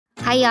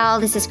Hi, y'all.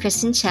 This is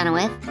Kristen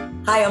Chenoweth.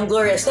 Hi, I'm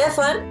Gloria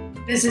Stefan.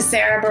 This is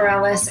Sarah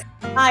Bareilles.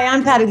 Hi,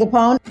 I'm Patti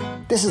LuPone.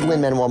 This is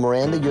Lin-Manuel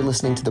Miranda. You're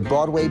listening to the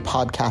Broadway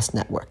Podcast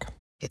Network.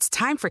 It's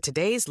time for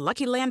today's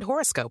Lucky Land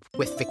horoscope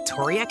with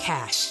Victoria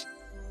Cash.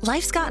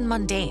 Life's gotten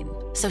mundane,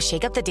 so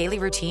shake up the daily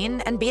routine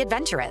and be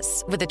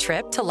adventurous with a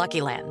trip to Lucky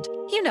Land.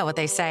 You know what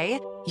they say.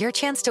 Your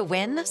chance to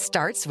win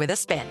starts with a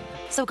spin.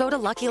 So go to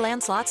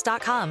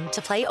LuckyLandSlots.com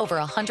to play over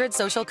 100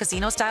 social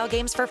casino-style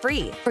games for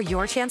free for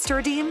your chance to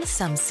redeem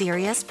some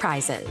serious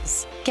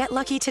prizes. Get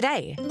lucky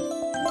today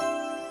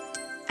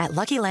at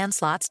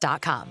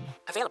LuckyLandSlots.com.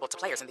 Available to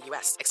players in the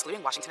U.S.,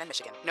 excluding Washington and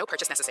Michigan. No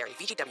purchase necessary.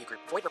 VGW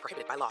Group. Void where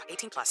prohibited by law.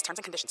 18+. Terms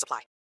and conditions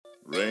apply.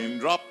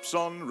 Raindrops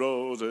on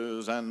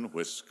roses and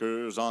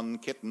whiskers on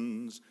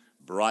kittens,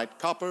 bright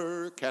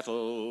copper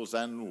kettles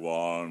and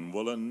warm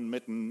woolen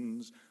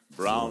mittens,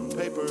 brown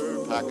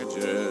paper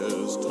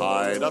packages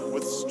tied up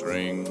with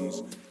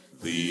strings.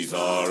 These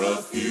are a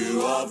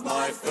few of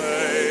my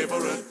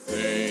favorite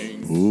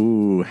things.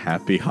 Ooh,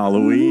 happy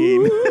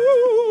Halloween.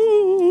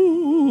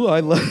 Ooh,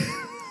 I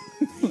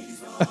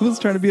was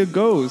trying to be a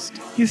ghost.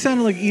 You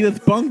sounded like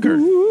Edith Bunker.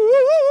 Ooh.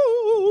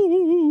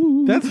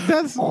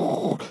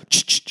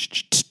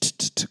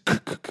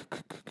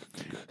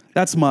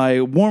 That's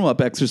my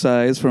warm-up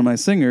exercise for my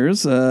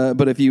singers.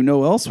 But if you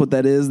know else what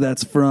that is,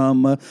 that's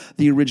from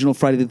the original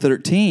Friday the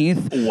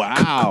 13th.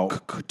 Wow.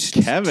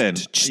 Kevin.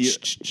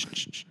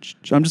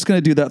 I'm just going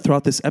to do that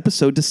throughout this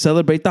episode to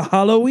celebrate the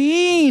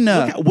Halloween.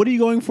 Okay, what are you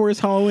going for as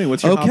Halloween?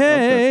 What's your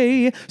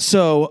Okay.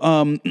 So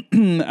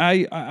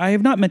I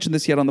have not mentioned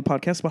this yet on the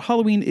podcast, but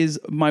Halloween is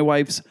my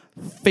wife's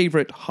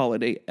favorite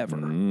holiday ever.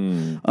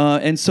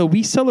 And so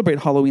we celebrate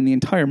Halloween the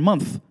entire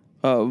month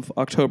of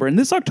October. And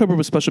this October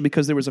was special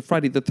because there was a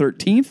Friday the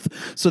 13th.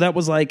 So that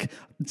was like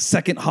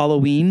second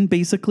Halloween,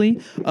 basically.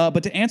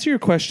 But to answer your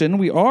question,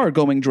 we are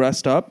going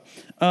dressed up.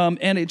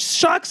 And it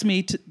shocks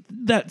me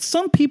that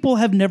some people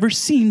have never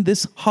seen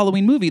this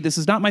Halloween movie. This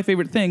is not my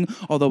favorite thing,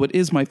 although it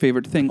is my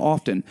favorite thing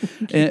often.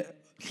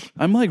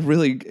 I'm like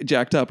really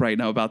jacked up right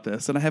now about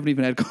this, and I haven't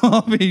even had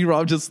coffee.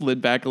 Rob just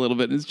slid back a little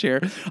bit in his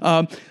chair.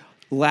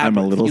 Labyrinth.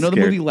 I'm a little scared. The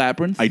movie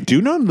Labyrinth? I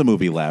do know the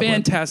movie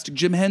Labyrinth. Fantastic.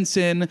 Jim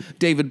Henson,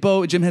 David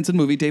Bowie, Jim Henson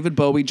movie, David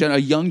Bowie, a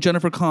young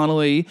Jennifer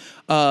Connelly.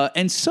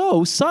 And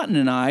so Sutton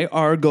and I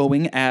are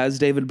going as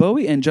David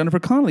Bowie and Jennifer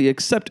Connelly,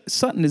 except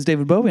Sutton is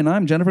David Bowie and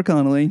I'm Jennifer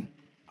Connelly.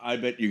 I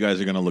bet you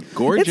guys are going to look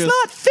gorgeous. It's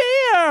not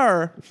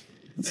fair!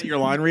 Is that your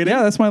line reading?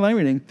 Yeah, that's my line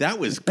reading. That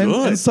was good.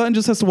 And Sutton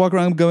just has to walk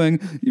around going,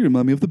 you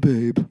remind me of the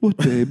babe. What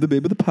babe? The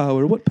babe of the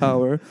power. What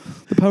power?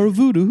 The power of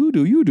voodoo. Who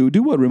do you do?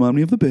 Do what? Remind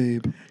me of the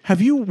babe.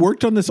 Have you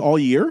worked on this all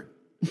year?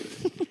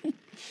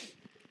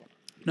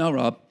 No,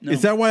 Rob. No.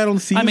 Is that why I don't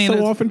see you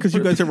so often? Because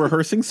you guys are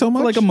rehearsing so much?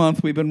 For like a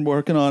month, we've been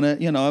working on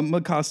it. You know, my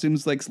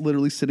costume's like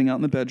literally sitting out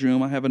in the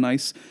bedroom. I have a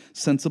nice,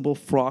 sensible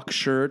frock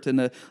shirt and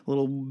a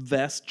little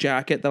vest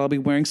jacket that I'll be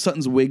wearing.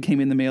 Sutton's wig came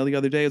in the mail the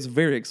other day. It's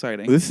very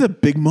exciting. This is a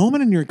big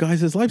moment in your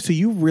guys' life, so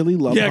you really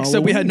love Halloween.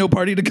 Except we had no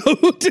party to go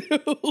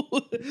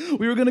to.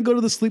 We were going to go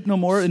to the Sleep No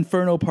More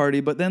Inferno party,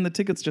 but then the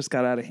tickets just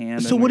got out of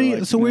hand. So where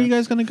are you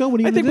guys going to go? What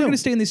are you I think do? we're going to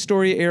stay in the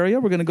Astoria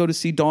area. We're going to go to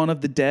see Dawn of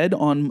the Dead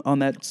on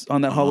that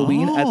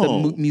Halloween at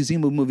the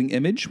Museum of Moving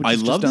Image. Which I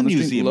is love just down the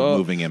street. Museum of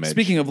Moving Image.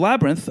 Speaking of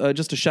Labyrinth,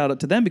 just a shout out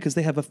to them because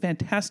they have a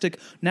fantastic,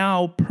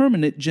 now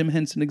permanent Jim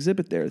Henson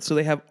exhibit there. So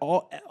they have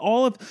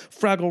all of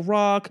Fraggle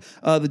Rock,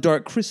 The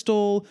Dark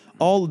Crystal,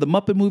 all of the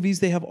Muppet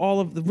movies. They have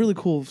all of the really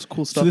cool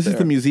stuff. So this is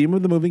the Museum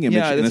of the Moving Image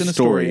in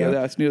Astoria.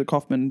 Yeah, it's near the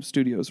Kaufman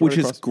Studios, which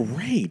is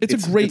great. It's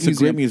a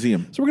great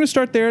museum. So we're going to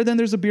start there. Then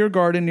there's a beer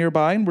garden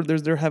nearby, and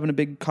they're having a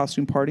big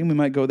costume party, and we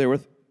might go there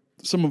with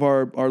some of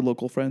our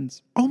local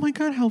friends. Oh my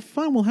God, how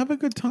fun. We'll have a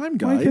good time,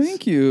 guys. Why,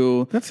 thank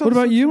you. What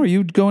about you? Are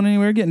you going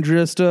anywhere, getting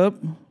dressed up?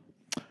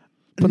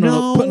 Putting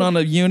on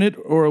a unit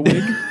or a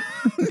wig?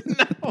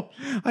 No.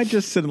 I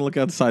just sit and look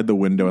outside the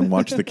window and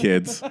watch the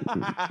kids.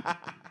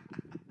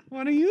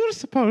 What are you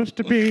supposed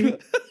to be?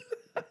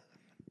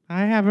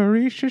 I have a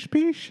Reese's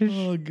Pieces.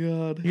 Oh,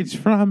 God. It's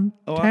from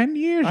 10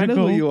 years ago. I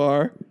know who you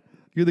are.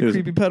 You're the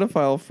creepy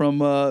pedophile from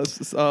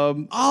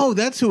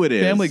that's who it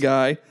is. Family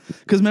Guy.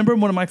 Because remember,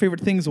 one of my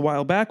favorite things a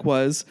while back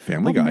was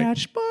Family Guy.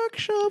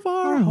 Matchbox of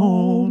our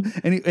home.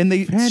 And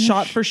they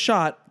shot for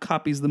shot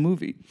copies the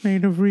movie.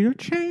 Made of real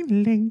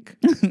chain link.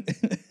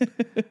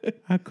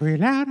 A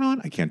grill out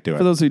on. I can't do it.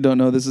 For those who don't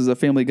know, this is a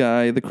Family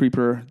Guy, the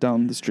creeper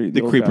down the street.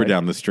 The creeper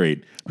down the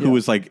street, who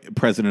was like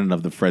president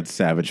of the Fred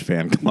Savage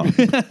fan club.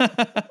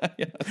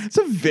 It's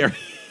a very...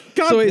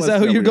 So is that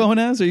who you're going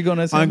as? Or are you going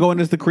as him? I'm going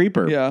as the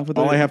creeper. Yeah.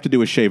 All I have to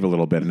do is shave a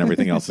little bit and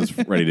everything else is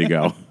ready to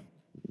go.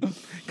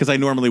 Because I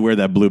normally wear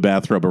that blue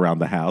bathrobe around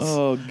the house.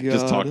 Oh, God.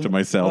 Just talk to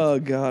myself. Oh,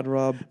 God,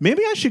 Rob.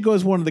 Maybe I should go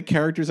as one of the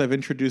characters I've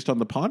introduced on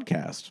the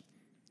podcast.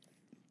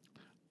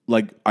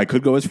 Like, I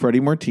could go as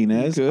Freddie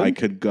Martinez. I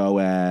could go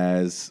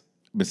as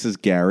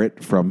Mrs.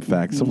 Garrett from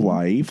Facts of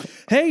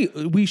Life. Hey,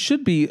 we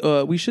should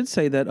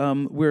say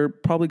that we're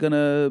probably going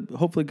to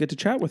hopefully get to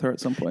chat with her at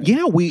some point.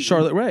 Yeah,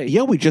 Charlotte Rae.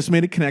 Yeah, we just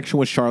made a connection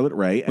with Charlotte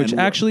Rae. Which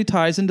actually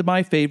ties into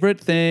my favorite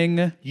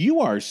thing.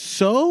 You are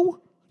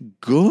so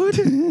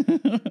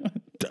good.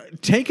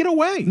 take it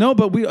away. No,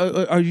 but we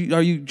are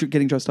you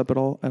getting dressed up at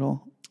all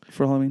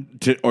for Halloween?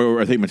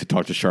 Or I think meant to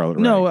talk to Charlotte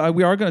Ray. No,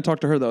 we are going to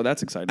talk to her though.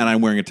 That's exciting. And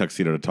I'm wearing a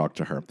tuxedo to talk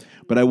to her.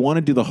 But I want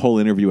to do the whole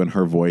interview in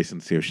her voice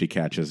and see if she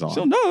catches on.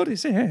 She'll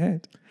notice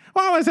it.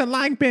 What was it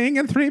like being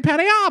in Three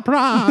Penny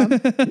Opera?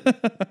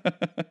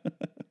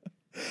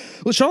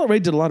 Well, Charlotte Ray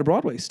did a lot of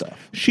Broadway stuff.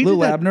 She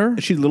Little did that- Abner.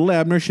 She did Little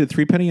Abner. She did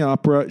Three Penny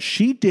Opera.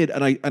 She did,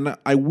 and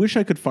I wish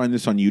I could find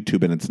this on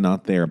YouTube, and it's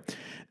not there.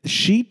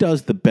 She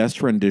does the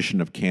best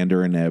rendition of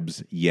Kander and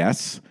Ebb's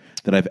 "Yes"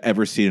 that I've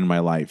ever seen in my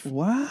life.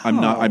 Wow.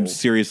 I'm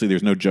seriously.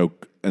 There's no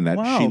joke in that.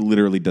 Wow. She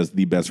literally does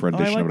the best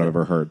rendition like of what I've that.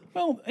 ever heard.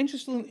 Well,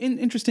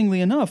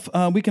 interestingly enough,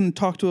 we can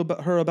talk to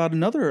her about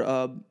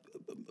another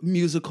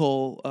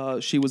musical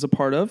she was a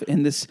part of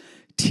in this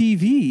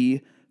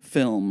TV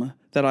film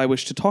that I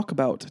wish to talk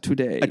about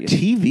today. A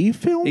TV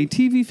film? A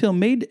TV film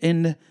made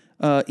in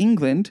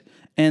England,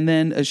 and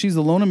then she's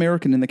the lone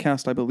American in the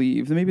cast, I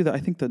believe. Maybe I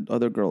think the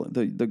other girl,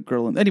 the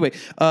girl. Anyway,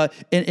 and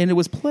it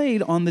was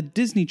played on the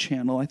Disney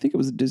Channel. I think it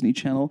was a Disney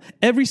Channel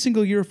every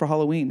single year for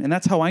Halloween, and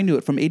that's how I knew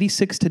it. From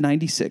 '86 to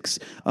 '96,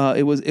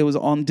 it was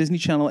on Disney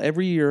Channel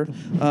every year.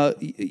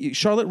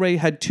 Charlotte Ray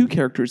had 2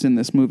 characters in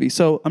this movie,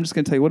 so I'm just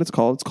going to tell you what it's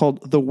called. It's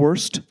called The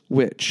Worst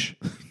Witch.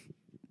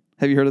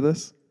 Have you heard of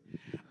this?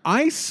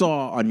 I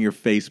saw on your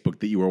Facebook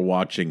that you were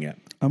watching it.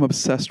 I'm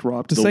obsessed,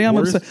 Rob. To The say I'm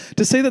worst- obsessed.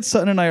 To say that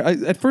Sutton and I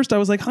at first I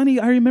was like,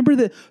 honey, I remember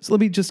that. So let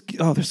me just.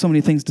 Oh, there's so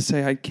many things to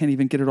say. I can't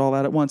even get it all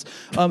out at once.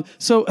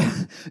 So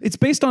it's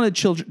based on a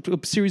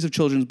series of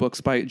children's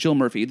books by Jill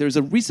Murphy.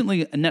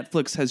 Recently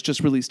Netflix has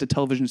just released a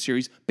television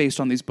series based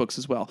on these books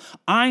as well.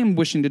 I'm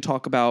wishing to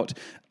talk about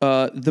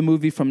the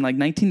movie from like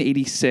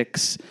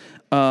 1986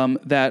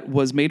 that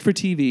was made for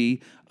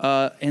TV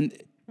and.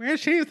 Where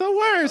she's the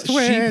worst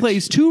witch. She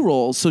plays 2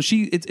 roles, so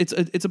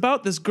it's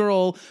about this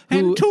girl who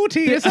And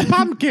Tootie is a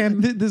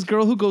pumpkin. This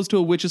girl who goes to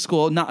a witch's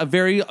school, not a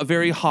very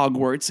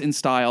Hogwarts in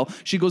style.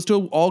 She goes to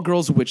an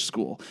all-girls witch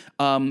school.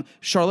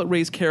 Charlotte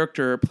Ray's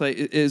character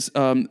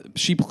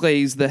she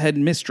plays the head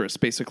mistress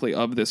basically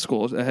of this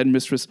school, the head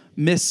mistress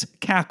Miss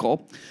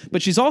Cackle,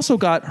 but she's also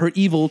got her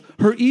evil.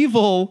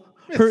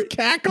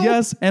 Cackle?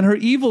 Yes, and her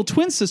evil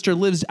twin sister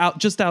lives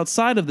just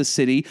outside of the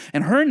city,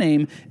 and her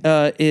name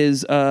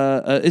is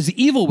the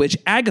evil witch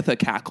Agatha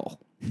Cackle.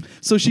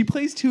 So she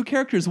plays 2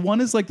 characters. One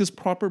is like this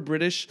proper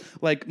British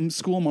like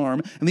school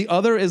marm, and the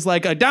other is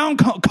like a down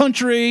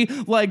country,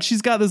 like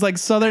she's got this like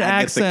southern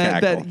Agatha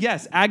accent.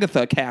 Cackle.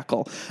 Agatha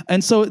Cackle.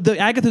 And so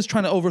Agatha's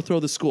trying to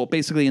overthrow the school,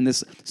 basically in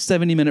this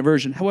 70-minute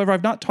version. However,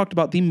 I've not talked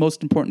about the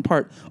most important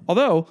part.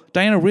 Although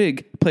Diana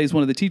Rigg plays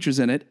one of the teachers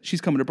in it. She's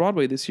coming to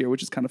Broadway this year,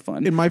 which is kind of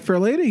fun. In My Fair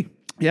Lady.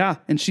 Yeah,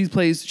 and she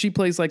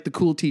plays like the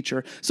cool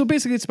teacher. So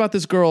basically it's about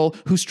this girl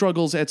who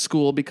struggles at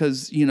school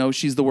because,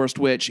 she's the worst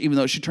witch, even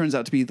though she turns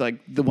out to be like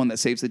the one that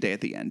saves the day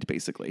at the end,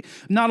 basically.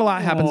 Not a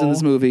lot happens in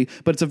this movie,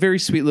 but it's a very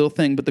sweet little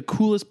thing. But the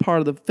coolest part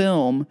of the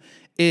film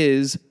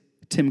is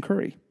Tim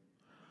Curry.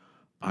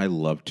 I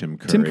love Tim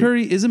Curry. Tim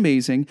Curry is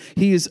amazing.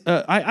 He is.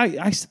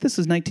 I said this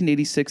is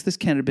 1986. This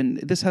can't have been.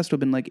 This has to have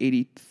been like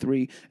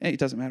 83. It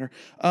doesn't matter.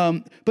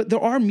 But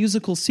there are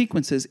musical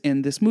sequences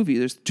in this movie.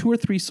 There's 2 or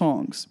 3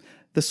 songs.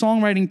 The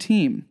songwriting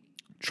team: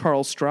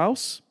 Charles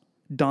Strauss,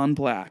 Don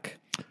Black.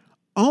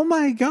 Oh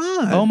my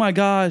God. Oh my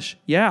gosh!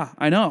 Yeah,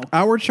 I know.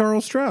 Our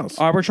Charles Strauss.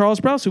 Our Charles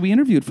Strauss, who we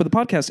interviewed for the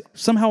podcast.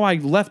 Somehow I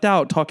left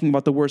out talking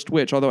about The Worst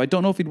Witch, although I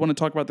don't know if he'd want to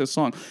talk about this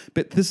song.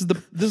 But this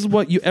is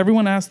what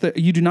everyone asked. That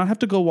you do not have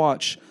to go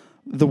watch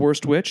The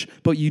Worst Witch,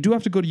 but you do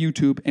have to go to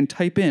YouTube and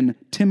type in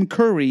Tim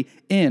Curry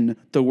in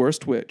The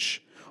Worst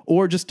Witch,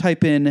 or just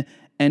type in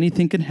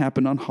Anything Can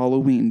Happen on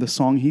Halloween, the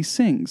song he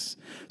sings.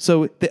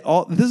 So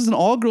this is an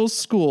all-girls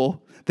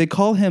school. They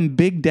call him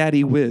Big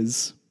Daddy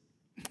Whiz.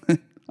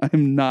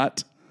 I'm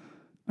not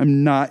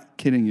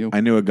kidding you. I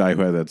knew a guy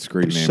who had that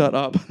screen name. Shut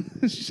up.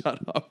 Shut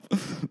up.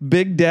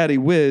 Big Daddy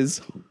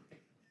Whiz.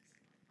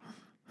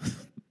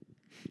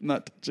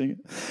 Not touching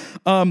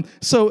it.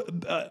 So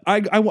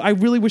I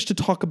really wish to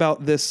talk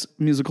about this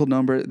musical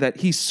number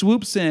that he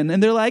swoops in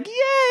and they're like,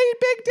 yay,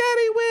 Big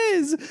Daddy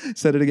Whiz.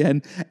 Said it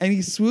again. And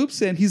he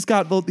swoops in. He's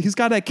got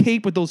a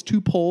cape with those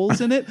 2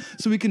 poles in it,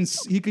 so he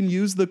can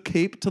use the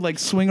cape to like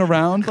swing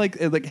around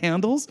like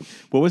handles.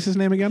 What was his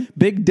name again?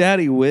 Big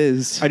Daddy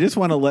Whiz. I just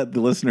want to let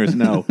the listeners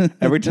know,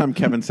 every time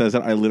Kevin says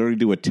it, I literally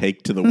do a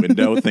take to the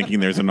window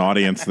thinking there's an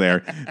audience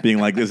there being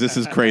like, is this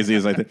as crazy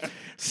as I think?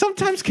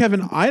 Sometimes,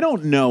 Kevin, I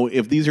don't know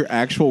if these are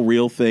actual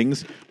real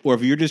things or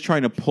if you're just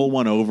trying to pull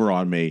one over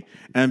on me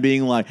and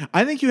being like,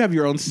 I think you have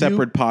your own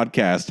separate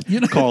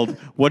podcast called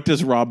What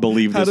Does Rob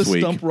Believe This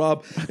Week? How to stump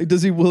Rob.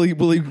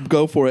 Will he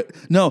go for it?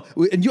 No.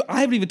 And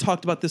I haven't even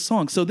talked about this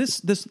song. So this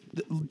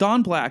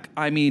Don Black,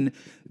 I mean,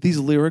 these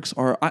lyrics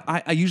are,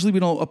 I usually we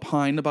don't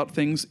opine about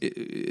things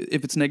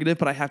if it's negative,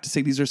 but I have to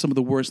say these are some of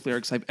the worst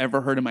lyrics I've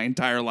ever heard in my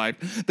entire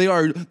life. They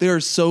are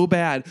so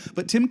bad.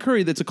 But Tim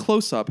Curry, that's a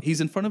close-up.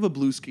 He's in front of a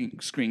blue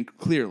screen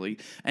clearly,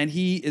 and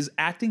he is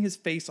acting his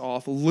face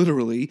off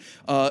literally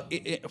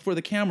movie for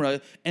the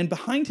camera, and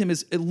behind him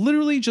is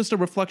literally just a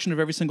reflection of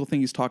every single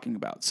thing he's talking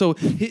about. So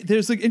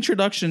there's an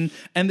introduction,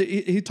 and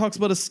he talks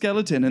about a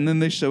skeleton, and then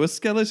they show a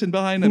skeleton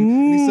behind him.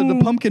 And he said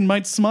the pumpkin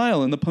might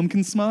smile, and the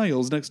pumpkin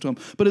smiles next to him.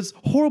 But it's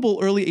horrible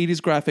early 80s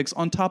graphics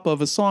on top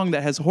of a song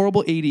that has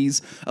horrible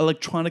 80s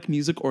electronic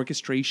music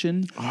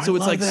orchestration. So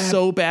it's like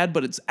so bad,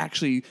 but it's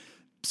actually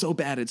so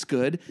bad it's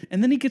good.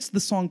 And then he gets the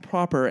song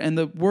proper, and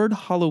the word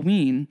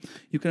Halloween,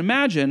 you can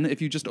imagine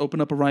if you just open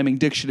up a rhyming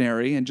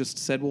dictionary and just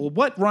said, well,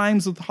 what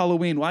rhymes with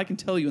Halloween? Well, I can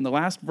tell you in the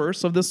last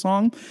verse of this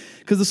song,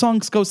 because the song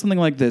goes something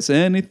like this: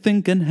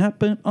 anything can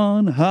happen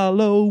on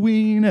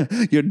Halloween.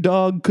 Your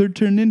dog could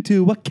turn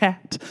into a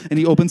cat. And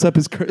he opens up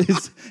his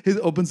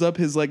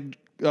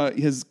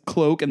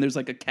cloak, and there's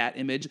like a cat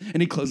image,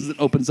 and he closes it,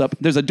 opens up,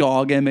 there's a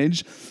dog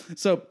image.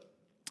 So,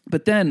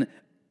 but then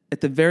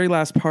at the very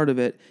last part of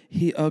it,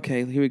 here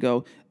we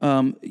go.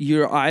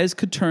 Your eyes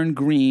could turn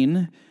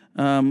green.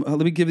 Let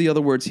me give the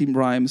other words. He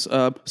rhymes.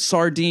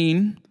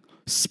 Sardine,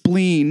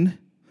 spleen,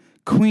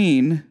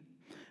 queen.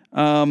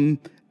 And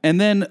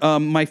then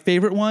my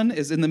favorite one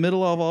is in the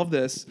middle of all of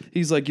this.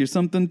 He's like, you're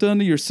something done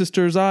to your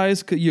sister's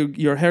eyes.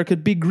 Your hair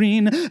could be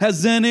green.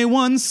 Has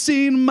anyone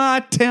seen my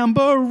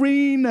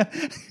tambourine?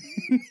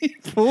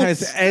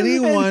 Has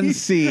anyone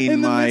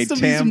seen my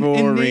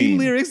tambourine? Inane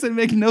lyrics that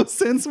make no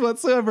sense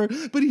whatsoever.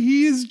 But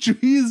he's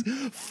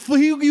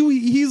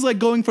like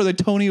going for the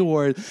Tony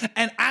Award,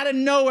 and out of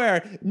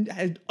nowhere,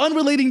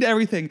 unrelating to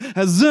everything,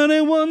 has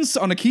anyone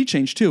on a key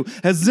change too?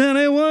 Has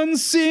anyone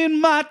seen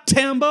my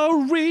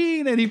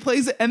tambourine? And he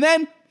plays it, and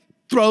then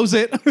throws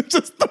it,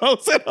 just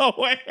throws it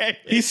away.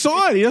 He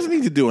saw it. He doesn't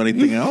need to do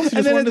anything else. He And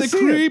just then wanted it's to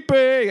see it.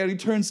 creepy, and he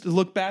turns to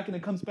look back, and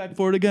it comes back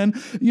forward again.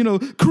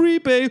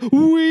 Creepy,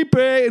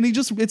 weepy, and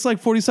it's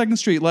like 42nd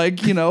Street,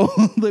 like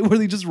where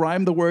they just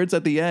rhyme the words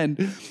at the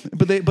end,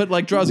 but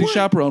like Drowsy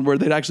Chaperone, where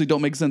they actually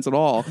don't make sense at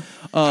all.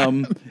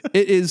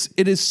 It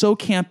is so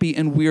campy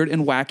and weird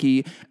and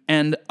wacky,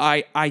 and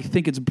I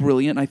think it's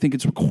brilliant. I think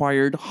it's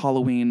required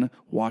Halloween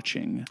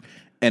watching.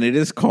 And it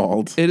is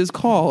called.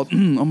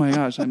 Oh my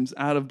gosh, I'm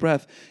out of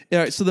breath. All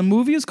right, so the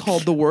movie is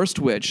called The Worst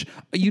Witch.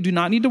 You do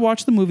not need to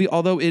watch the movie,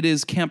 although it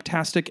is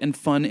camptastic and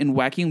fun and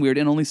wacky and weird,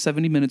 and only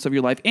 70 minutes of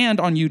your life, and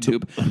on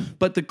YouTube.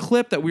 But the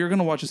clip that we are going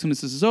to watch as soon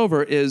as this is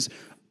over is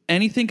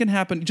anything can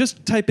happen.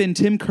 Just type in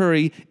Tim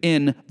Curry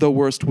in The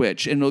Worst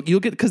Witch, and you'll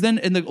get, because then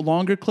in the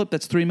longer clip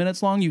that's 3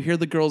 minutes long, you hear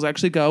the girls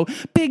actually go,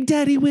 Big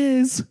Daddy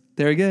Whiz.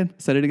 There again.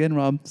 Said it again,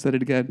 Rob. Said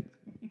it again.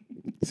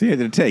 See, I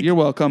did a take. You're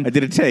welcome. I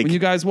did a take. When you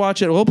guys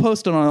watch it, we'll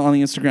post it on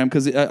the Instagram,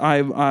 because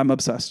I'm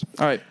obsessed.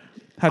 All right.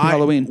 Happy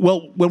Halloween.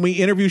 Well, when we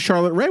interview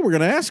Charlotte Rae, we're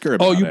going to ask her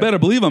about it. Oh, you better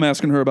believe I'm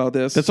asking her about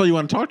this. That's all you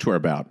want to talk to her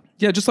about.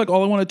 Yeah, just like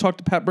all I want to talk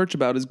to Pat Birch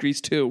about is Grease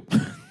 2.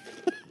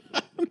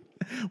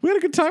 We had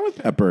a good time with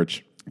Pat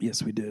Birch.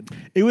 Yes, we did.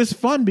 It was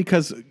fun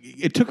because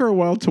it took her a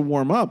while to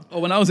warm up. Oh,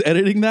 when I was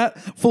editing that,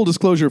 full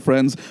disclosure,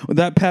 friends, with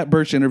that Pat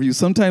Birch interview,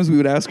 sometimes we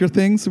would ask her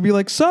things. We'd be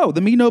like, so,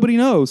 the me nobody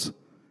knows.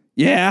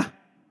 Yeah.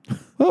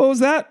 What was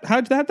that?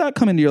 How did that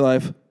come into your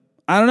life?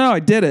 I don't know. I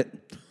did it.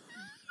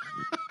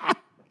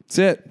 That's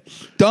it.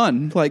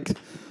 Done. Like,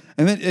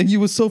 and it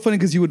was so funny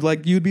because you'd be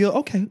like,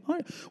 okay, all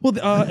right. Well,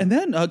 and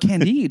then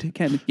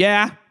Candide.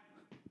 Yeah.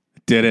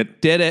 Did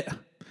it.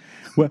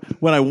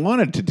 What I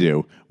wanted to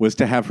do was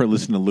to have her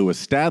listen to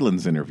Louis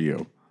Stadlin's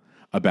interview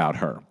about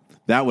her.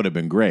 That would have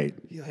been great.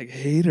 He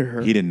hated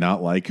her. He did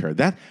not like her.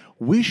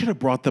 We should have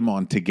brought them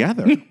on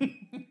together.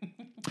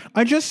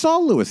 I just saw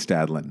Louis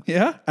Stadlin.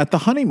 Yeah? At the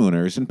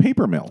Honeymooners in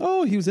Paper Mill.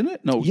 Oh, he was in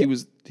it? No, yeah.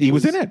 he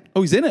was in it.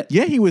 Oh, he's in it?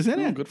 Yeah, he was in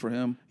it. Good for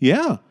him.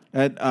 Yeah.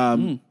 At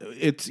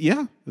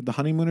the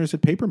Honeymooners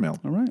at Paper Mill.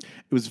 All right.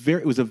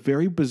 It was a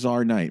very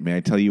bizarre night. May I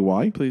tell you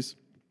why? Please.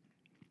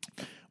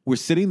 We're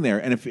sitting there,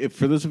 and if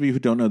for those of you who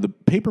don't know, the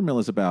Paper Mill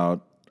is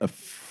about a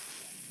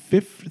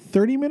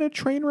 30-minute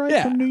train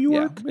ride from New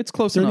York. Yeah. It's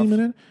close 30 enough.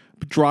 minute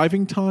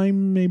driving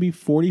time, maybe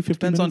 40, 50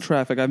 Depends minutes. on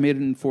traffic. I made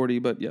it in 40,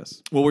 but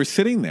yes. Well, we're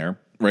sitting there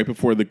right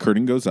before the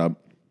curtain goes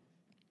up,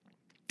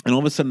 and all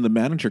of a sudden the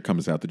manager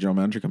comes out, the general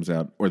manager comes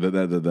out, or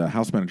the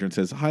house manager, and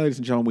says, "Hi, ladies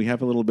and gentlemen, we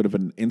have a little bit of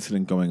an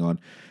incident going on.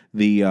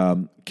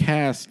 The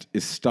cast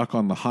is stuck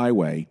on the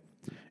highway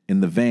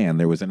in the van.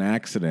 There was an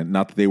accident,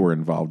 not that they were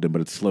involved in, but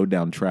it slowed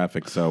down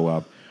traffic.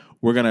 So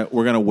we're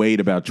gonna wait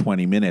about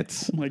 20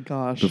 minutes. Oh my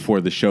gosh!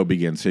 Before the show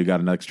begins, so you got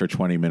an extra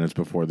 20 minutes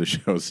before the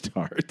show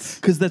starts.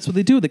 Because that's what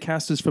they do. The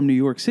cast is from New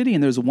York City,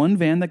 and there's one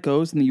van that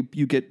goes, and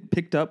you get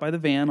picked up by the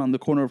van on the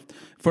corner in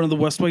front of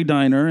the Westway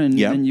Diner,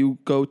 and you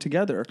go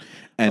together.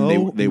 And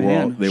they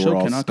were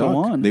all cannot stuck. Go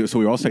on. So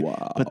we were all stuck.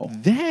 Wow.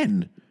 But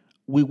then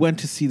we went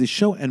to see the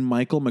show, and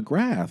Michael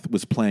McGrath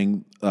was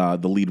playing the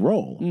lead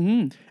role,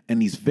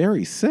 and he's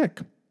very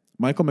sick.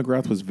 Michael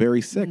McGrath was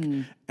very sick,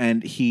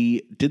 and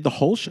he did the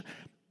whole show.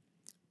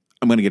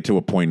 I'm going to get to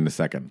a point in a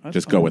second.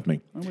 Just go with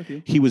me. I'm with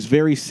you. He was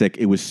very sick.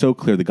 It was so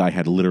clear the guy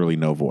had literally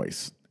no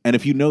voice. And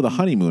if you know the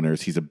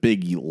Honeymooners, he's a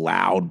big,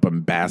 loud,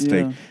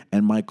 bombastic,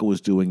 and Michael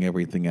was doing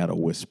everything at a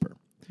whisper.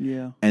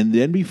 Yeah. And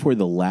then before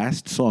the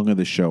last song of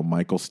the show,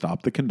 Michael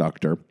stopped the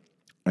conductor,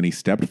 and he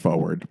stepped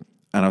forward,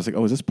 And I was like,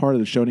 oh, is this part of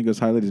the show? And he goes,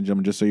 hi, ladies and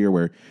gentlemen, just so you're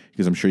aware,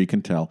 because I'm sure you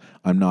can tell,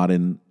 I'm not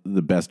in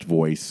the best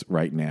voice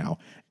right now.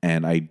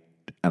 And I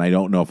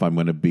don't know if I'm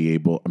going to be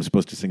able, I'm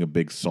supposed to sing a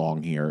big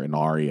song here, an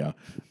aria.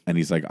 And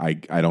he's like,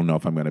 I don't know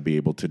if I'm going to be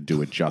able to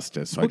do it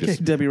justice. So Okay,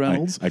 Debbie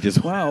Reynolds. I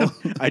just, Wow.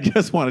 I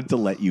just wanted to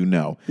let you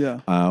know. Yeah.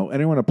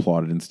 Everyone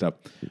applauded and stuff.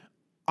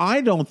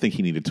 I don't think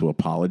he needed to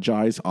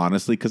apologize,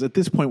 honestly, because at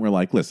this point we're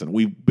like, listen,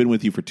 we've been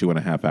with you for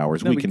 2.5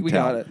 hours. No, we can tell.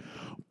 got it.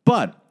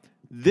 But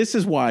this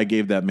is why I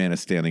gave that man a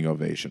standing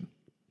ovation.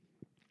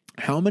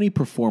 How many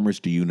performers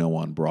do you know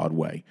on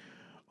Broadway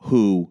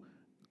who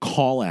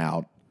call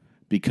out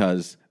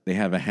because they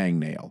have a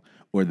hangnail,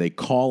 or they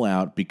call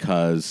out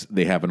because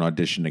they have an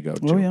audition to go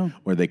to, Oh, yeah.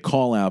 or they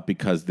call out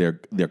because their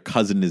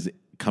cousin is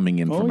coming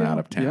in from out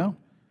of town, Yeah.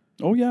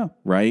 Oh, yeah.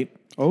 right?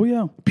 Oh,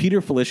 yeah.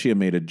 Peter Felicia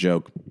made a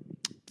joke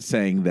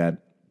saying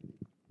that,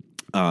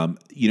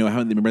 you know how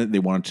remember they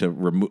wanted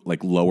to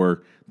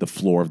lower the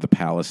floor of the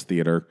Palace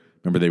Theater.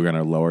 Remember they were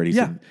going to lower it. He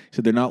said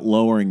they're not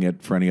lowering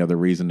it for any other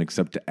reason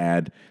except to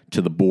add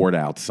to the board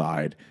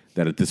outside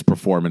that at this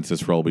performance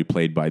this role will be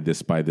played by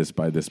this, by this,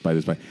 by this, by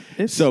this, by.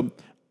 So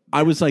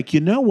I was like,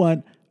 you know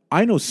what?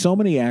 I know so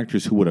many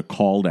actors who would have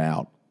called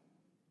out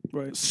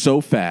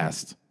so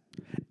fast.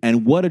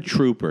 And what a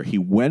trooper. He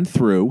went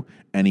through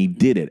and he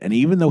did it. And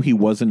even though he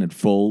wasn't at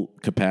full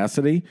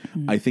capacity,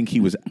 I think he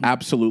was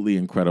absolutely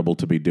incredible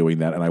to be doing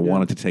that. And I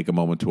wanted to take a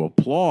moment to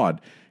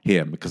applaud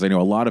him because I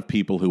know a lot of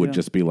people who would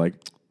just be like,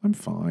 I'm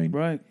fine.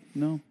 Right.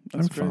 No,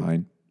 that's I'm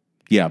fine.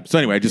 Yeah. So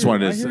anyway, I just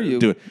wanted I hear to you.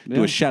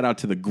 do a shout out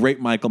to the great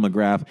Michael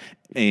McGrath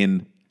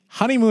in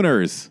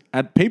Honeymooners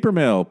at Paper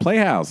Mill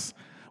Playhouse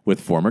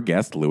with former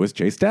guest Louis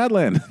J.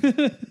 Stadlin.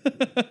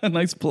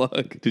 Nice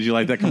plug. Did you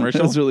like that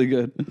commercial? That's really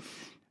good.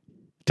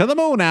 To the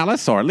moon,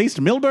 Alice, or at least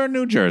Millburn,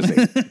 New Jersey.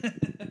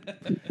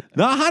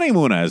 The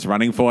Honeymooner is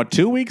running for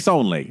 2 weeks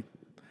only.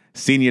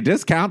 Senior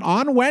discount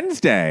on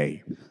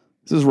Wednesday.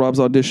 This is Rob's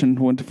audition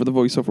for the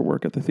voiceover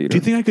work at the theater. Do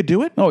you think I could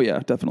do it? Oh, yeah,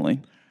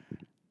 definitely.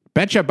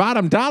 Bet your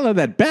bottom dollar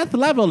that Beth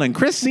Level and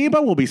Chris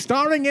Seba will be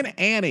starring in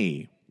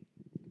Annie.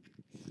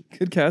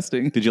 Good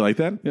casting. Did you like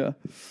that? Yeah.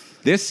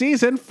 This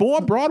season,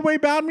 4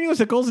 Broadway-bound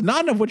musicals,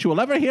 none of which you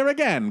will ever hear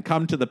again,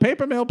 come to the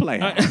Paper Mill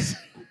Playhouse.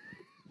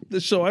 The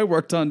show I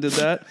worked on did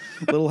that.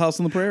 Little House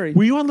on the Prairie.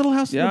 Were you on Little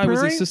House on the Yeah, I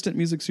Prairie? was assistant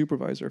music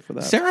supervisor for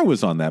that. Sarah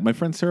was on that. My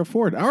friend Sarah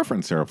Ford. Our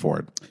friend Sarah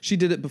Ford. She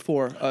did it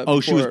before.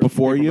 She was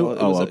before you? It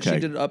Oh, was, okay. She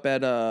did it up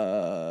at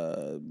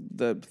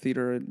the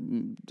theater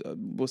in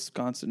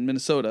Wisconsin,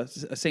 Minnesota,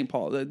 St.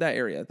 Paul, that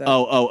area.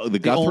 The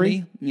Guthrie?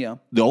 Olney? Yeah.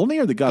 The Olney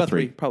or the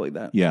Guthrie? Probably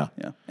that. Yeah.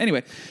 Yeah.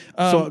 Anyway.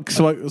 So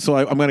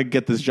I'm going to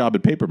get this job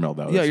at Paper Mill,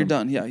 though. Yeah, you're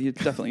done. Yeah,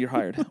 you're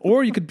hired.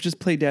 Or you could just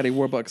play Daddy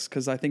Warbucks,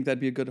 because I think that'd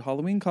be a good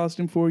Halloween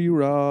costume for you,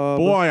 Rob.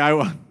 Boy,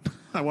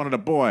 I wanted a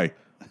boy.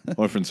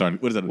 Orphans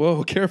aren't. What is that?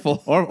 Whoa,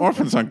 careful.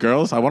 Orphans aren't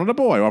girls. I wanted a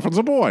boy. Orphans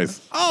are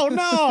boys. Oh,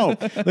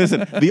 no.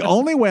 Listen, the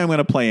only way I'm going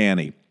to play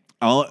Annie,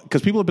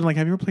 because people have been like,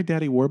 have you ever played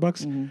Daddy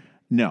Warbucks? Mm-hmm.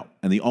 No.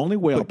 And the only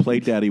way I'll play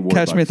Daddy Warbucks.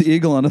 Catch me at the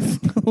Eagle on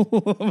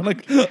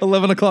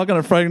 11 o'clock on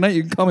a Friday night.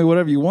 You can call me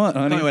whatever you want,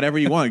 honey. Call me whatever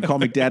you want. Call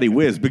me Daddy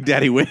Whiz. Big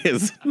Daddy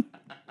Whiz.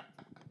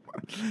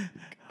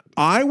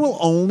 I will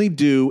only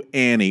do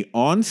Annie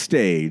on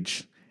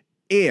stage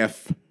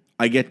if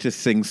I get to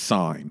sing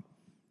Sign.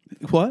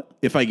 What?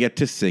 If I get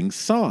to sing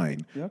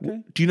Sign. Yeah, okay.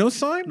 Do you know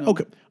Sign? No.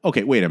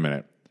 Okay, wait a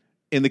minute.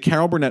 In the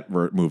Carol Burnett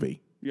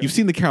movie, you've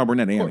seen the Carol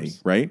Burnett Annie,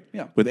 right?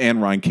 Yeah. With Anne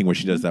Reinking where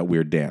she does that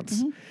weird dance.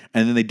 Mm-hmm.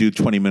 And then they do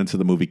 20 minutes of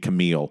the movie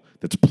Camille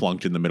that's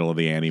plunked in the middle of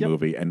the Annie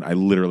movie. And I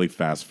literally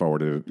fast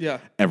forwarded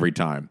it every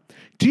time.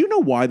 Do you know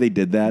why they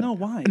did that? No,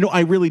 why? No,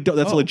 I really don't.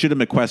 That's a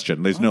legitimate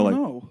question. There's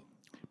no.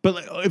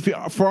 But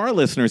for our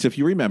listeners, if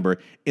you remember,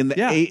 in the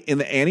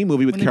Annie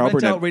movie with Carol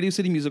Burnett, out Radio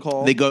City Music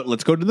Hall, they go,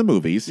 let's go to the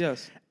movies.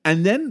 Yes.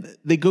 And then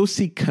they go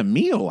see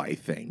Camille, I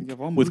think,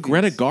 with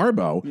Greta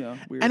Garbo. Yeah,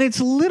 weird. And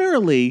it's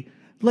literally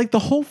like the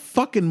whole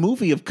fucking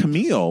movie of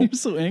Camille. You're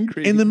so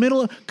angry. In the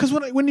middle of, because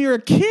when you're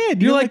a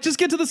kid, you're like, just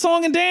get to the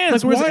song and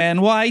dance. Like, where's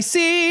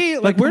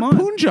NYC? Like where'd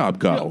Punjab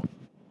go?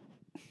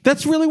 Yeah.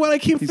 That's really what I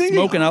keep thinking.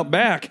 Smoking out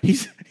back.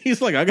 He's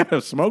like, I got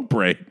a smoke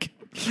break.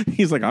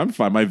 He's like, I'm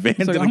fine. My van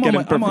didn't get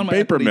in perfect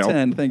Paper Mill.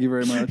 10. Thank you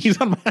very much. He's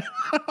on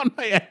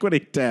my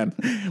Equity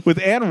 10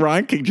 with Anne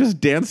Reinking just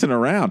dancing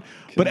around.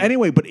 Okay. But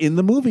anyway, in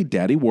the movie,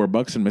 Daddy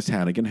Warbucks and Miss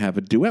Hannigan have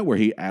a duet where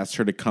he asks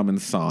her to come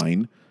and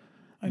sign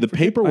the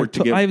paperwork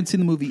together. I haven't seen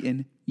the movie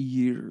in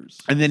years.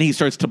 And then he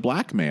starts to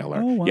blackmail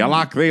her. Oh, wow. You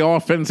lock the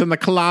orphans in the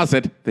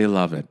closet. They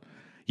love it.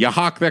 You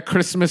hawk their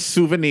Christmas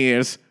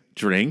souvenirs.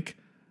 Drink.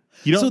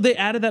 So they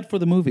added that for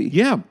the movie?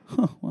 Yeah.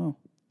 Huh, wow.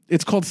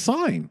 It's called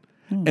Sign.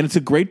 And it's a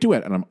great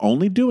duet, and I'm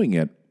only doing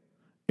it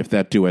if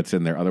that duet's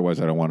in there.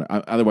 Otherwise, I don't want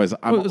to. Otherwise,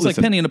 it's like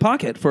penny in a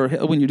pocket for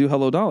when you do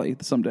Hello Dolly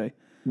someday.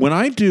 When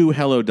I do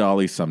Hello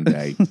Dolly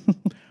someday,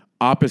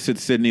 opposite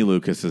Sidney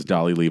Lucas is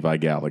Dolly Levi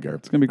Gallagher.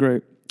 It's going to be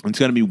great. It's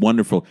going to be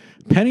wonderful.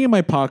 Penny in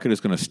My Pocket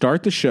is going to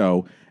start the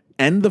show,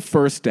 end the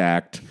first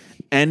act,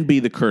 and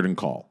be the curtain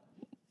call.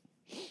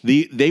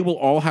 They will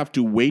all have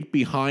to wait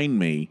behind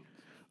me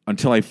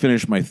until I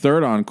finish my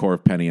third encore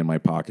of Penny in My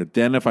Pocket.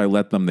 Then if I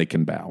let them, they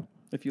can bow.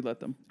 if you let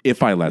them.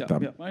 If I let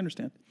them. Yeah, I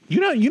understand.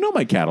 You know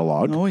my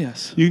catalog. Oh,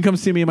 yes. You can come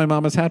see me in my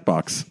mama's hat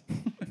box.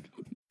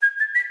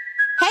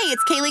 Hey,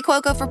 it's Kaylee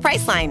Cuoco for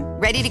Priceline.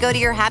 Ready to go to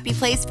your happy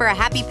place for a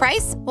happy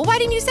price? Well, why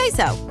didn't you say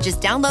so? Just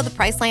download the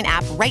Priceline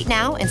app right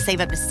now and save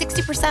up to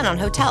 60% on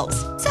hotels.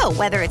 So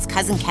whether it's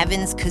Cousin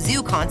Kevin's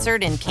Kazoo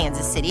Concert in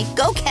Kansas City,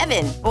 go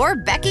Kevin, or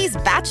Becky's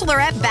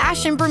Bachelorette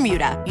Bash in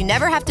Bermuda, you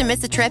never have to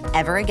miss a trip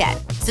ever again.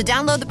 So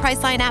download the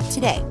Priceline app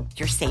today.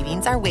 Your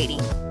savings are waiting.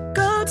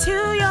 Go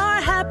to your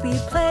happy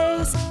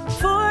place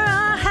for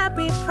a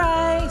happy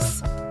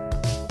price.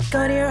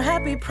 Go to your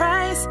happy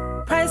price,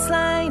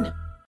 Priceline.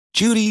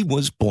 Judy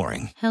was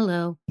boring.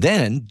 Hello.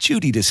 Then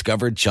Judy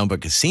discovered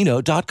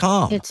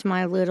ChumbaCasino.com. It's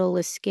my little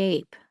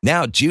escape.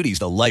 Now Judy's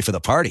the life of the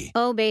party.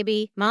 Oh,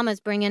 baby,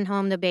 mama's bringing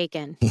home the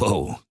bacon.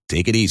 Whoa,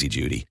 take it easy,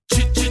 Judy.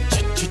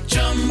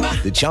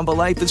 The Chumba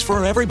life is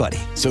for everybody.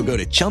 So go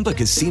to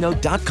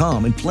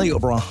ChumbaCasino.com and play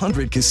over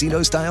 100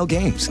 casino-style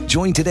games.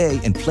 Join today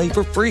and play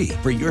for free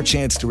for your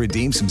chance to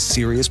redeem some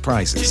serious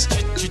prizes.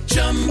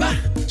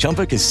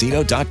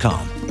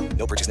 ChumbaCasino.com.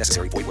 No purchase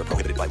necessary. Void where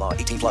prohibited by law.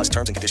 18+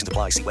 terms and conditions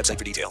apply. See website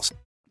for details.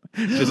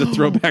 There's a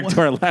throwback to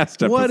our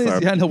last episode. What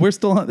is? Yeah, no, we're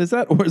still on. Is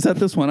that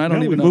this one? I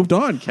don't even know. We moved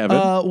on, Kevin.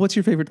 What's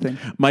your favorite thing?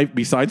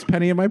 Besides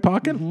penny in my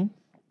pocket. Mm-hmm.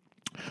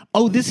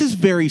 Oh, this is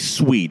very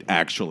sweet.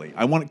 Actually,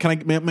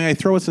 may I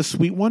throw us a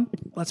sweet one?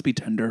 Let's be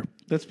tender.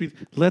 Let's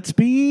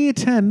be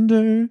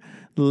tender.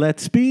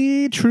 Let's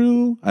be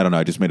true. I don't know.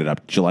 I just made it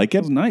up. Did you like it?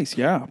 It was nice.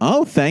 Yeah.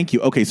 Oh, thank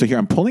you. Okay, so here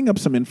I'm pulling up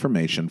some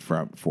information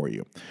for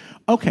you.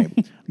 Okay.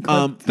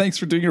 Thanks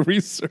for doing your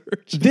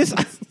research.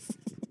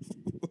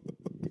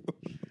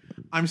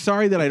 I'm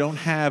sorry that I don't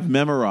have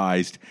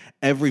memorized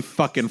every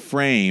fucking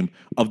frame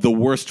of The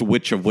Worst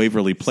Witch of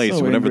Waverly Place,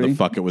 or whatever the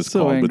fuck it was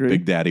called with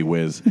Big Daddy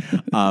Wiz.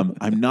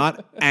 I'm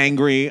not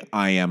angry.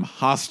 I am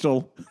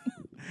hostile.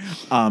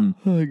 Oh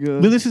my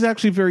God. But this is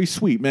actually very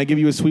sweet. May I give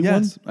you a sweet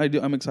one? Yes, I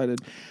do. I'm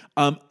excited.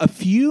 A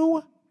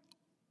few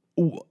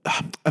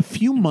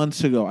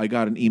months ago, I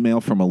got an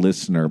email from a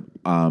listener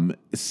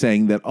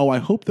saying that, I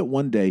hope that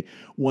one day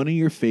one of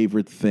your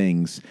favorite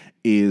things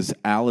is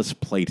Alice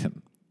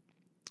Playton,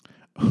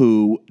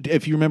 who,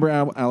 if you remember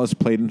Alice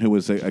Playton, who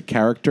was a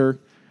character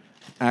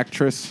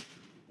actress.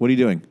 What are you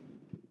doing?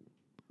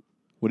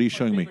 What are you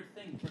showing me?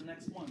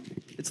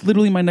 It's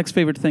literally my next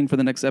favorite thing for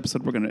the next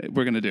episode we're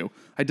gonna do.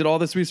 I did all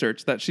this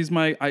research that she's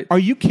my. Are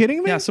you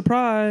kidding me? Yeah,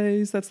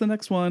 surprise! That's the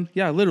next one.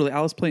 Yeah, literally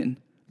Alice Playton.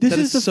 This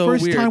is the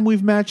first time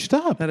we've matched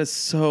up. That is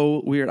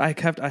so weird. I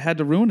had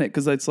to ruin it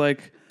because it's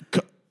like.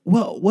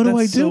 Well, what do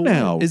I do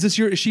now? Weird.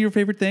 Is she your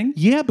favorite thing?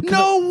 Yeah, because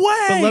no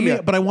way.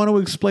 But I want to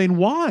explain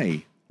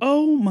why.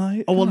 Oh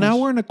my! Oh well, now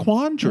we're in a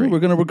quandary. We're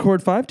going to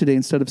record 5 today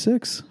instead of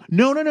 6.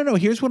 No.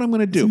 Here's what I'm going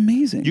to do. It's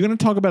amazing. You're going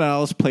to talk about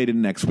Alice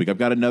Playton next week. I've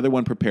got another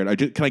one prepared.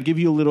 Can I give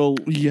you a little?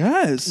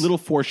 Yes. Little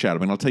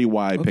foreshadowing. I'll tell you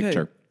why I picked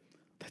her.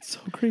 That's so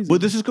crazy. Well,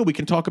 this is good. We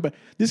can talk about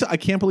this. I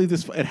can't believe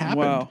this. It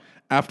happened. Wow.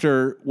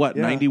 After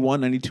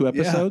 91, 92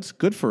 episodes. Yeah.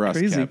 Good for us,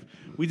 crazy. Kev.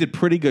 We did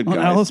pretty good, guys.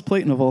 On Alice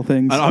Playton of all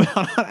things. On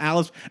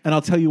Alice, and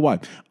I'll tell you why.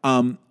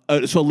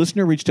 So a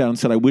listener reached out and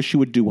said, I wish you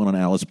would do one on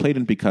Alice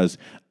Playton because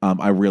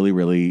I really,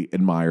 really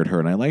admired her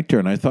and I liked her.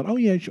 And I thought,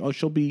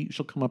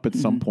 she'll come up at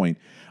some point.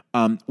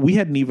 We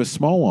had Neva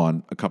Small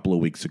on a couple of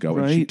weeks ago,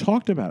 and she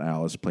talked about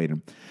Alice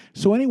Playton.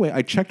 So anyway,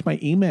 I checked my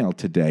email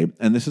today,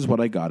 and this is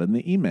what I got in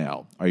the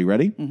email. Are you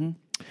ready? Mm-hmm.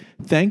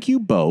 Thank you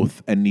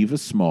both and Neva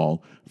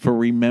Small for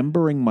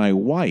remembering my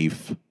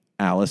wife,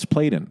 Alice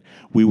Playton.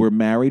 We were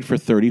married for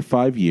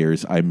 35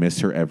 years. I miss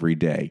her every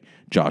day.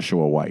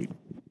 Joshua White.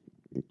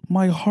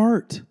 My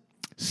heart.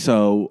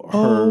 So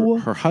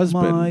her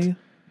husband, my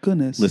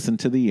goodness, listened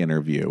to the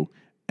interview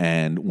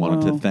and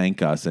wanted to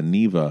thank us and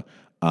Neva.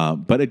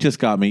 But it just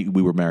got me.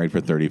 We were married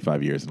for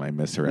 35 years, and I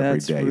miss her every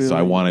day. Really so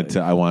I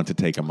wanted to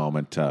take a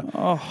moment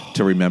to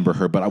remember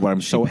her. But what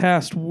I'm she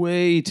passed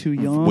way too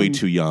young. Way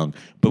too young.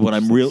 But what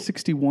I'm real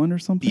 61 or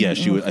something. Yeah,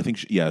 she was. I think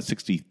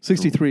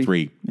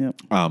 63. Yeah.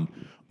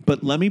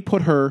 But let me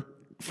put her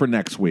for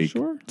next week.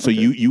 Sure. So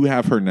you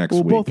have her next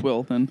week. We both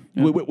will then.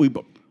 Yeah. We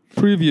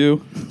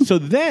preview. So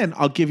then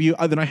I'll give you.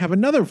 Then I have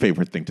another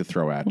favorite thing to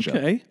throw at you.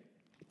 Okay.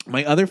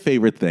 My other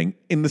favorite thing,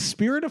 in the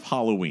spirit of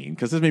Halloween,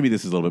 because maybe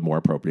this is a little bit more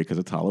appropriate because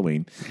it's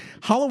Halloween.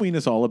 Halloween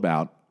is all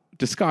about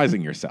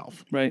disguising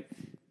yourself, right,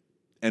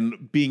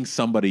 and being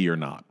somebody you're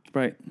not,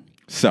 right.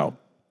 So,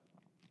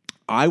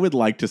 I would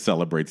like to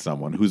celebrate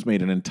someone who's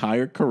made an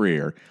entire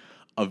career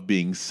of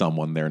being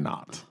someone they're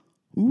not.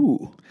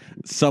 Ooh,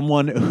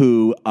 someone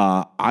who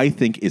I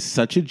think is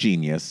such a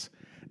genius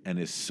and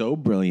is so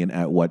brilliant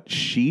at what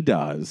she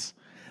does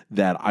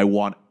that I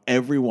want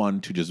everyone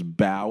to just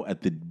bow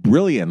at the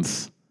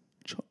brilliance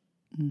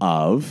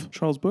of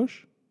Charles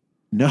Bush.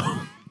 No,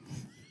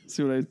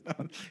 So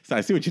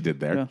I see what you did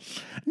there. Yeah.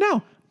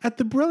 No, at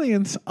the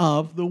brilliance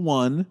of the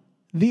one,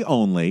 the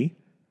only,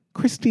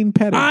 Christine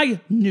Petty. I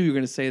knew you were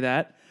going to say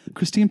that.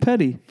 Christine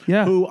Petty.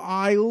 Yeah. Who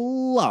I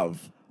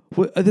love.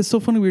 It's so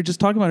funny. We were just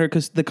talking about her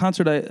because the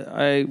concert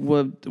I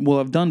will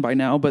have done by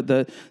now, but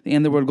the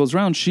And the World Goes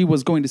Round, she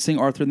was going to sing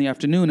Arthur in the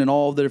Afternoon and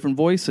all of the different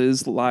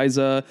voices,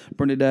 Liza,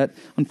 Bernadette.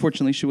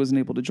 Unfortunately, she wasn't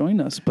able to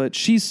join us, but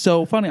she's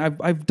so funny.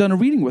 I've done a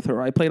reading with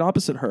her. I played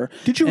opposite her.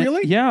 Did you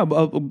really? Yeah,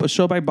 a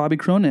show by Bobby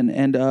Cronin,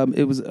 and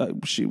it was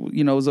she.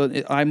 Was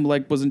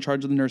was in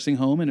charge of the nursing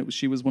home, and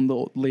she was one of the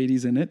old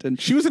ladies in it, and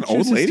she was an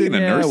old lady in a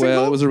nursing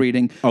home. It was a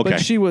reading. Okay, but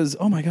she was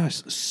oh my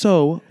gosh,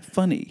 so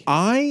funny.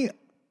 I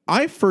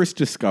first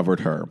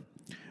discovered her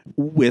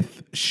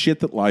with shit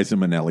that Liza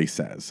Minnelli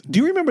says. Do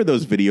you remember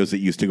those videos that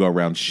used to go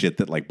around shit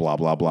that like blah,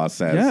 blah, blah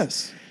says?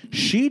 Yes.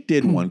 She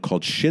did one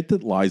called Shit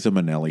That Liza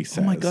Minnelli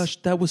Says. Oh my gosh,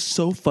 that was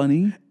so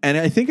funny. And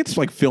I think it's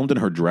like filmed in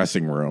her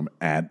dressing room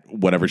at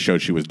whatever show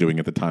she was doing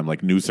at the time,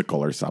 like Newsical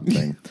or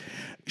something.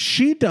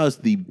 She does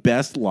the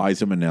best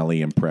Liza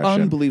Minnelli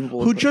impression.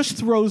 Unbelievable. Who just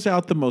throws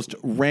out the most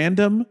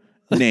random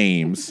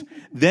names,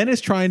 then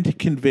is trying to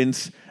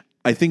convince,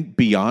 I think,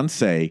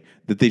 Beyonce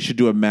that they should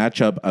do a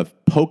matchup of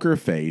Poker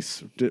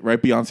Face,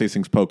 right? Beyonce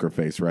sings Poker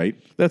Face, right?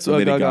 That's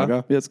Lady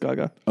Gaga. Yeah, it's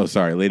Gaga. Oh,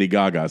 sorry. Lady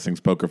Gaga sings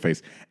Poker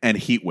Face and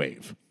Heat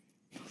Wave.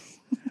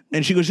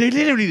 And she goes, they're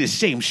literally the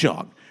same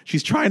song.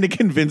 She's trying to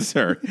convince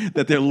her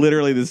that they're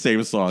literally the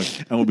same song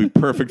and will be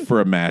perfect for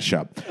a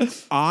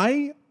mashup.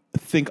 I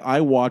think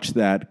I watched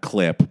that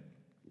clip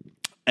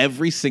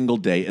every single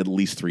day at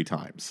least 3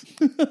 times.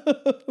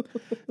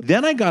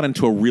 Then I got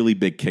into a really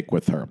big kick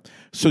with her.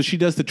 So she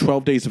does the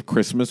 12 Days of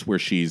Christmas where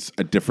she's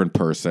a different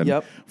person.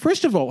 Yep.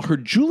 First of all, her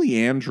Julie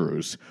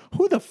Andrews.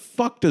 Who the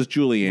fuck does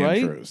Julie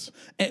Andrews?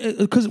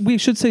 Because we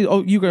should say,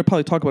 you're going to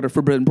probably talk about her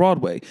Forbidden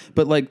Broadway,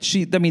 but like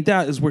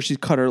that is where she's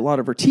cut a lot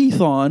of her teeth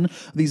on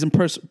these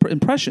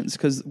impressions.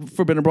 Because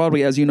Forbidden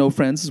Broadway, as you know,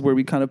 friends, is where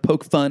we kind of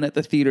poke fun at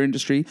the theater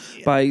industry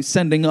by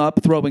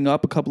throwing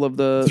up a couple of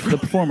the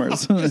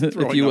performers,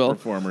 if you will.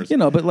 Performers.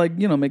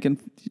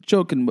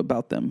 Joking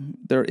about them,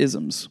 their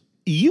isms.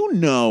 You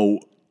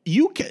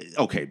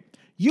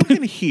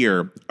can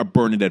hear a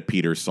Bernadette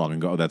Peters song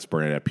and go, oh, that's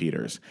Bernadette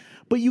Peters.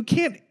 But you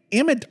can't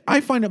imitate.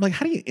 I find it like,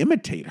 how do you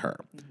imitate her?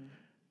 Mm-hmm.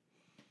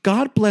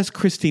 God bless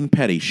Christine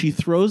Petty. She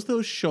throws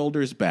those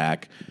shoulders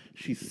back.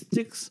 She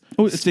sticks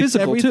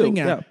everything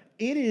out.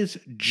 Yeah. It is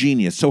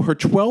genius. So her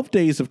 12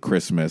 Days of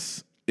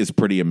Christmas is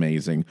pretty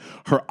amazing.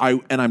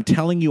 I'm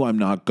telling you, I'm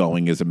not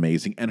going is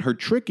amazing. And her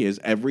trick is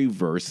every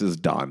verse is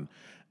done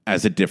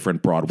as a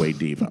different Broadway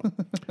diva.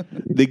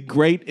 The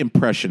great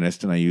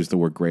impressionist, and I use the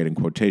word great in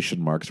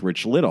quotation marks,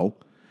 Rich Little,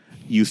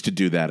 used to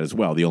do that as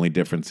well. The only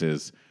difference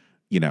is,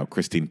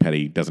 Christine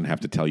Petty doesn't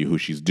have to tell you who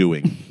she's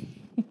doing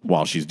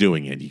while she's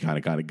doing it. You kind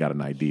of got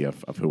an idea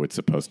of who it's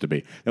supposed to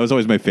be. That was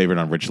always my favorite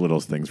on Rich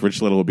Little's things.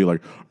 Rich Little would be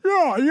like,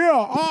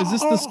 yeah. Is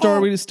this the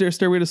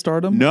Stairway to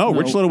Stardom? No,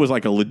 Rich Little was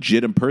like a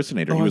legit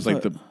impersonator. He was oh,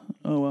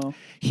 well.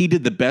 He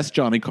did the best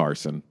Johnny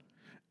Carson,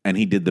 and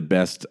he did the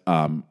best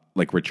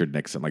like Richard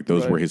Nixon. Like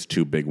those were his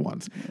 2 big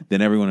ones. Then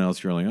everyone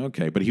else, you're like,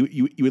 okay. But you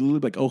would literally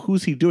be like, oh,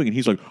 who's he doing? And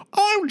he's like,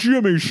 I'm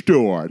Jimmy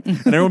Stewart. And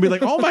everyone would be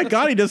like, oh my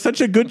God, he does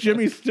such a good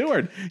Jimmy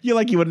Stewart. You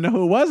wouldn't know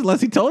who it was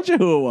unless he told you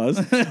who it was.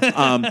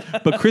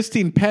 But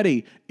Christine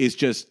Petty is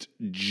just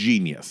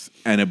genius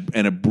and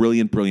a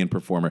brilliant, brilliant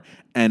performer.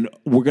 And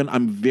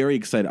I'm very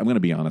excited. I'm going to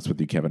be honest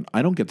with you, Kevin.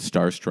 I don't get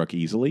starstruck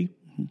easily.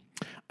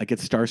 I get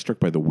starstruck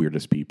by the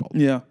weirdest people.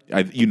 Yeah.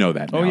 You know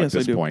that now yes, at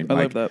this I do. point. I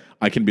love that.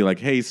 I can be like,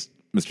 hey,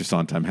 Mr.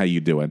 Sondheim, how you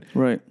doing?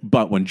 Right.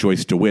 But when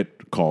Joyce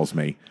DeWitt calls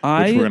me, which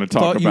we're going to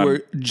talk about. You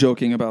were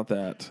joking about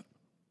that.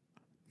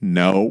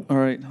 No. All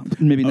right.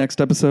 Maybe next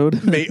episode.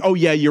 Oh,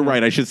 yeah, you're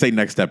right. I should say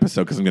next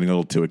episode because I'm getting a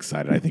little too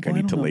excited. I think I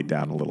need to lay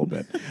down a little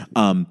bit.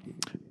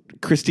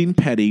 Christine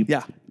Petty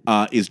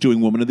is doing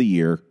Woman of the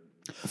Year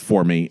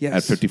for me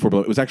at 54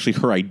 Below. It was actually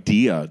her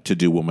idea to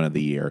do Woman of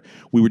the Year.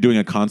 We were doing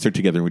a concert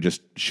together and we were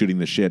just shooting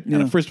the shit. Yeah.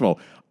 And first of all,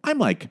 I'm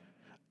like,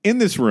 in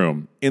this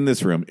room,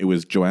 it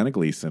was Joanna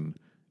Gleason,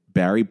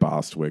 Barry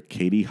Bostwick,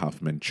 Katie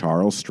Huffman,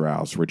 Charles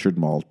Strauss, Richard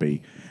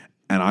Maltby,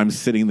 and I'm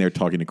sitting there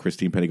talking to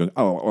Christine Petty going,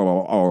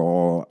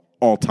 all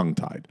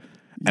tongue-tied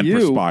and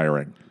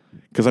perspiring.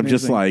 Because I'm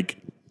just like,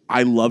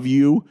 I love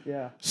you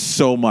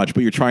so much,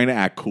 but you're trying to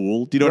act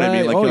cool. Do you know what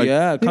I mean?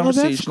 Like,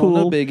 conversational, that's cool.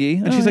 No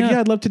biggie. And she's like,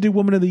 I'd love to do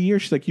Woman of the Year.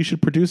 She's like, you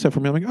should produce that for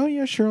me. I'm like, oh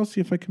yeah, sure, I'll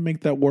see if I can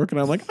make that work.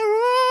 And I'm like,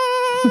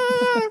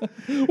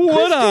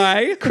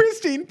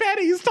 Christine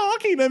Petty's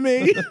talking to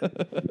me.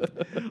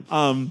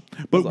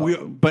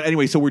 But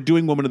anyway, so we're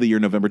doing Woman of the Year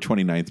November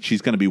 29th.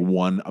 She's going to be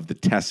one of the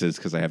Tessas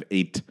because I have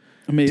 8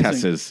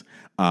 Tessas.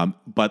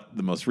 But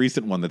the most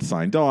recent one that's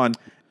signed on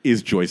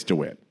is Joyce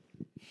DeWitt.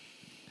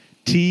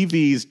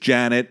 TV's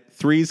Janet,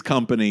 Three's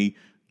Company,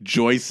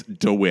 Joyce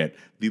DeWitt.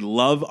 The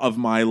love of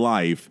my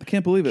life. I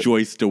can't believe it.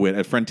 Joyce DeWitt.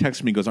 A friend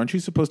texted me and goes, aren't you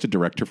supposed to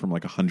direct her from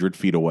like 100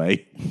 feet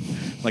away?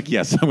 Like,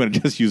 yes, I'm going to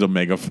just use a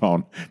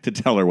megaphone to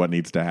tell her what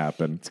needs to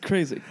happen. It's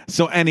crazy.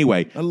 So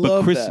anyway, I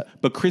love that.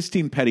 But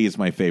Christine Petty is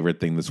my favorite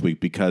thing this week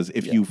because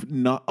if you've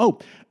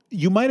not...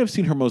 you might have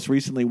seen her most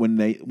recently when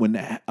they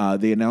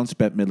announced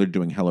Bette Midler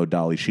doing Hello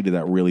Dolly. She did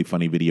that really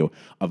funny video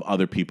of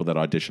other people that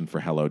auditioned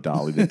for Hello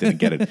Dolly that didn't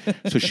get it.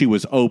 So she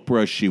was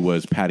Oprah, she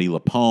was Patti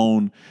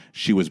LuPone,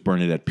 she was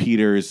Bernadette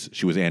Peters,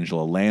 she was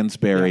Angela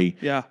Lansbury.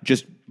 Yeah.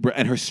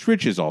 And her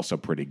stretch is also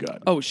pretty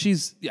good. Oh, her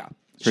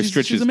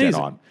stretch is amazing.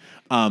 dead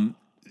on.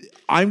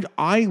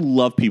 I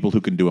love people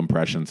who can do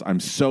impressions. I'm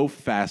so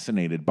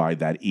fascinated by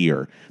that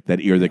ear that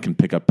can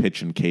pick up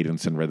pitch and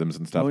cadence and rhythms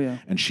and stuff. Oh, yeah.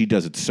 And she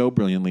does it so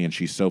brilliantly, and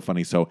she's so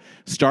funny. So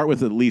start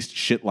with at least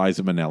shit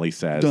Liza Minnelli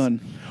says.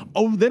 Done.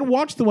 Oh, then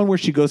watch the one where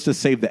she goes to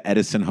save the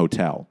Edison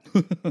Hotel.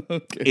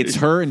 Okay. It's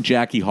her and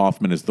Jackie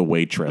Hoffman as the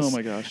waitress. Oh,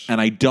 my gosh. And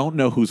I don't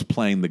know who's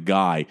playing the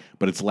guy,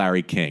 but it's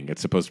Larry King.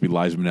 It's supposed to be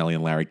Liza Minnelli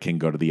and Larry King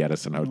go to the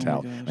Edison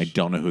Hotel. I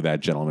don't know who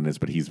that gentleman is,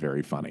 but he's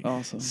very funny.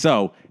 Awesome.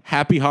 So,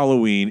 happy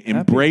Halloween.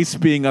 Embrace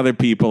being other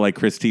people like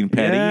Christine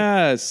Petty.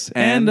 Yes.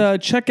 And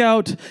check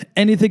out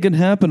Anything Can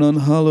Happen on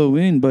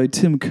Halloween by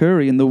Tim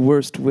Curry and the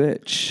Worst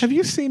Witch. Have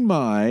you seen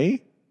my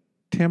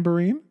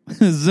tambourine?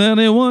 Has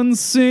anyone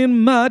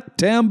seen my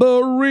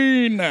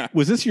tambourine?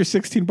 Was this your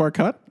 16-bar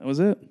cut? That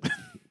was it.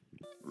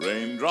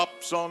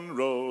 Raindrops on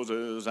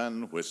roses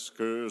and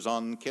whiskers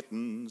on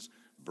kittens,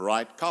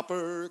 bright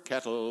copper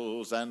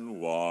kettles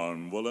and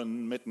warm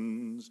woolen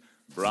mittens,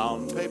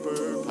 brown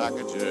paper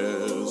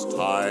packages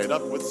tied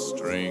up with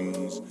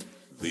strings.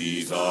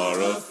 These are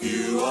a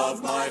few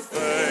of my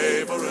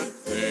favorite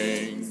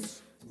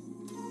things.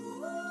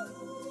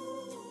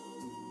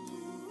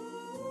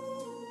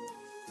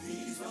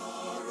 These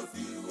are a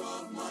few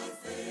of my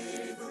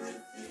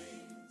favorite things.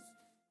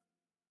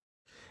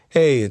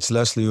 Hey, it's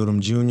Leslie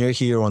Odom Jr.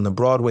 here on the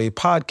Broadway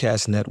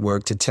Podcast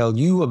Network to tell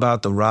you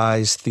about the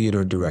Rise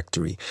Theater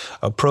Directory,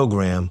 a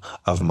program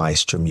of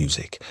Maestro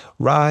Music.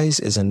 Rise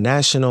is a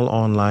national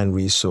online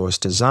resource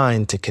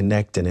designed to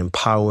connect and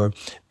empower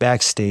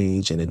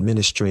backstage and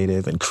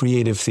administrative and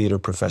creative theater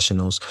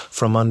professionals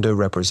from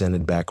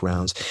underrepresented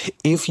backgrounds.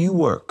 If you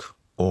work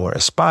or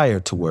aspire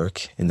to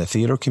work in the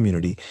theater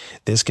community,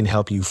 this can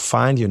help you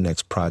find your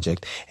next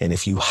project. And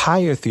if you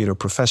hire theater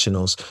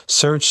professionals,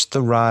 search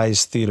the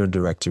Rise Theater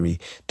Directory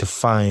to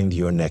find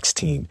your next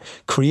team.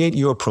 Create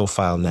your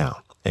profile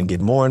now and get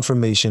more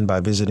information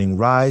by visiting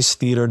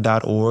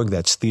risetheater.org.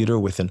 That's theater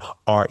with an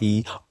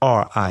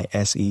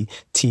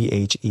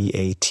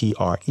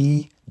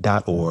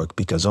RERISETHEATRE.org,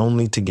 because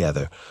only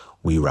together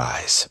we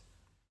rise.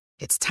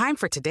 It's time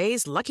for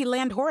today's Lucky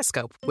Land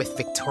horoscope with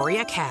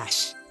Victoria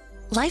Cash.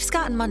 Life's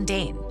gotten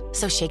mundane,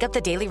 so shake up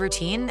the daily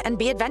routine and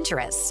be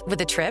adventurous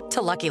with a trip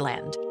to Lucky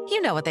Land.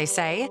 You know what they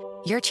say,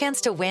 your chance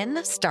to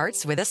win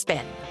starts with a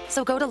spin.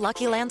 So go to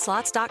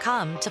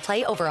LuckyLandSlots.com to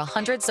play over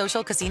 100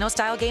 social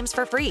casino-style games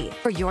for free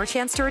for your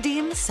chance to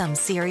redeem some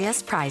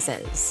serious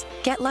prizes.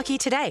 Get lucky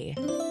today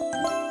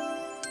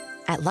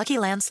at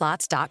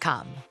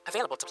LuckyLandSlots.com.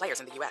 Available to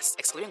players in the U.S.,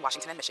 excluding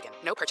Washington and Michigan.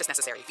 No purchase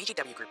necessary.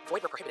 VGW Group.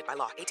 Void where prohibited by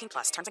law.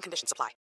 18+. Terms and conditions apply.